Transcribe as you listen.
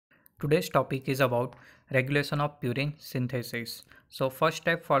Today's topic is about regulation of purine synthesis. So first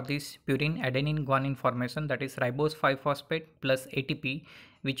step for this purine adenine guanine formation, that is ribose 5-phosphate plus ATP,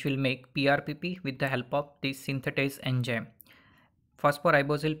 which will make PRPP with the help of this synthetase enzyme.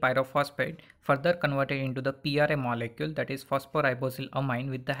 Phosphoribosyl pyrophosphate further converted into the PRA molecule, that is phosphoribosyl amine,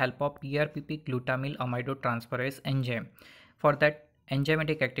 with the help of PRPP glutamyl amidotransferase enzyme. For that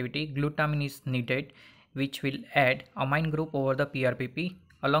enzymatic activity, glutamine is needed, which will add amine group over the PRPP.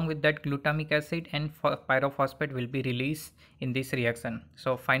 Along with that, glutamic acid and pyrophosphate will be released in this reaction.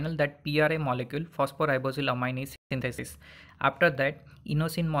 So final that PRA molecule phosphoribosyl amine is synthesis. After that,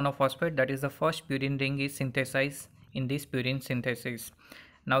 inosine monophosphate, that is the first purine ring, is synthesized in this purine synthesis.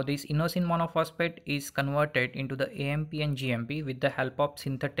 Now this inosine monophosphate is converted into the AMP and GMP with the help of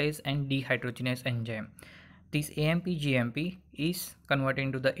synthetase and dehydrogenase enzyme. This AMP GMP is converted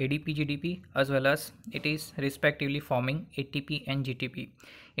into the ADP GDP, as well as it is respectively forming ATP and GTP.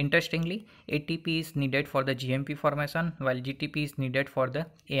 Interestingly, ATP is needed for the GMP formation while GTP is needed for the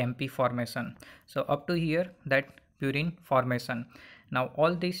AMP formation. So up to here, that purine formation. Now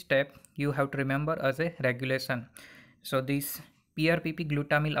all these steps you have to remember as a regulation. So this PRPP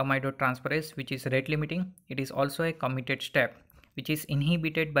glutamyl amidotransferase, which is rate limiting, it is also a committed step which is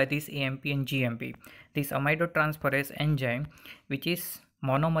inhibited by this AMP and GMP. This amidotransferase enzyme, which is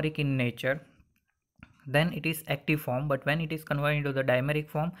monomeric in nature, then it is active form, but when it is converted into the dimeric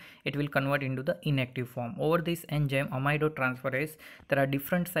form, it will convert into the inactive form. Over this enzyme amidotransferase, there are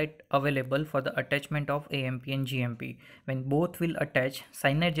different sites available for the attachment of AMP and GMP. When both will attach,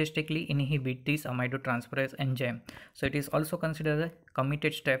 synergistically inhibit this amidotransferase enzyme. So it is also considered a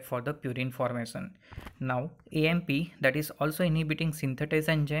committed step for the purine formation. Now AMP, that is also inhibiting synthetase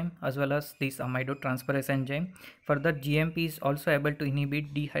enzyme as well as this amidotransferase enzyme. Further, GMP is also able to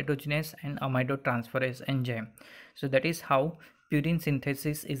inhibit dehydrogenase and amidotransferase enzyme. So that is how purine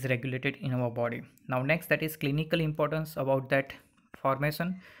synthesis is regulated in our body. Now next, that is clinical importance about that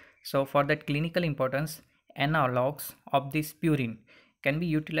formation. So for that clinical importance, analogs of this purine can be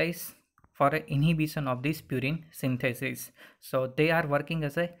utilized for inhibition of this purine synthesis. So they are working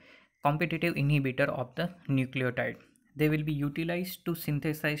as a competitive inhibitor of the nucleotide. They will be utilized to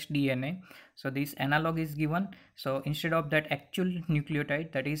synthesize DNA. So this analog is given. So instead of that actual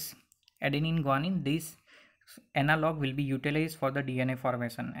nucleotide, that is adenine guanine, this analog will be utilized for the DNA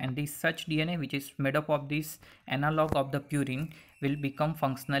formation, and this such DNA which is made up of this analog of the purine will become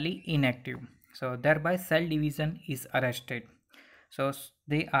functionally inactive. So thereby cell division is arrested. So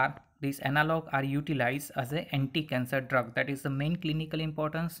these analog are utilized as an anti-cancer drug. That is the main clinical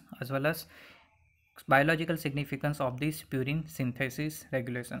importance as well as biological significance of this purine synthesis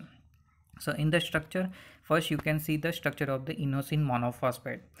regulation. So in the structure, first you can see the structure of the inosine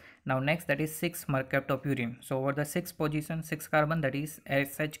monophosphate. Now next, that is 6 mercaptopurine. So over the 6 position, 6 carbon, that is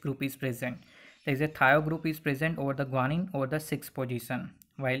SH group is present. There is a thio group is present over the guanine over the 6 position,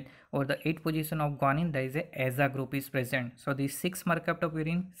 while over the 8 position of guanine there is a Aza group is present. So these 6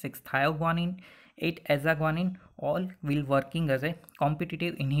 mercaptopurine, 6 thioguanine, 8 azaguanine, all will working as a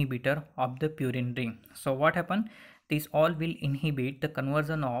competitive inhibitor of the purine ring. So what happened? These all will inhibit the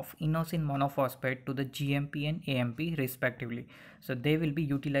conversion of inosine monophosphate to the GMP and AMP respectively. So they will be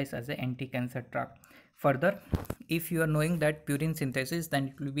utilized as an anti-cancer drug. Further, if you are knowing that purine synthesis, then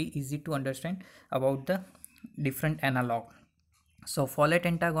it will be easy to understand about the different analog. So folate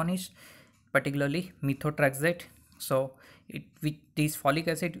antagonist, particularly methotrexate. So this folic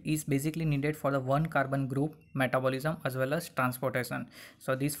acid is basically needed for the 1 carbon group metabolism as well as transportation.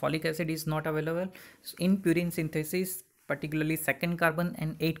 So this folic acid is not available in purine synthesis, particularly 2nd carbon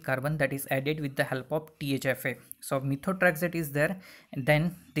and 8 carbon, that is added with the help of THFA. So methotrexate is there, and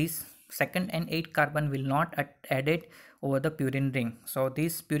then this 2nd and 8 carbon will not added over the purine ring. So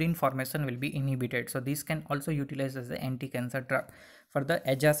this purine formation will be inhibited. So this can also utilize as an anti-cancer drug. For the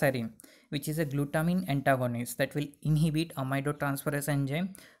azaserine, which is a glutamine antagonist that will inhibit amidotransferase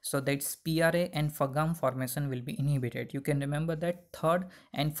enzyme, so that's PRA and FAGAM formation will be inhibited. You can remember that 3rd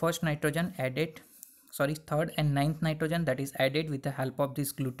and 1st nitrogen added, sorry, 3rd and 9th nitrogen that is added with the help of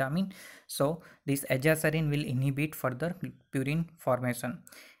this glutamine. So this azaserine will inhibit further purine formation.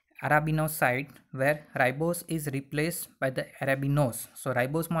 Arabinose side, where ribose is replaced by the arabinose. So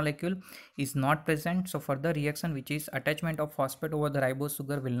ribose molecule is not present. So further reaction, which is attachment of phosphate over the ribose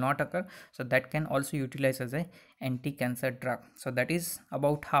sugar, will not occur. So that can also utilize as a anti-cancer drug. So that is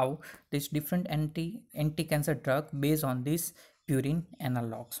about how this different anti-cancer drug based on these purine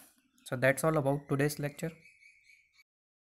analogs. So that's all about today's lecture.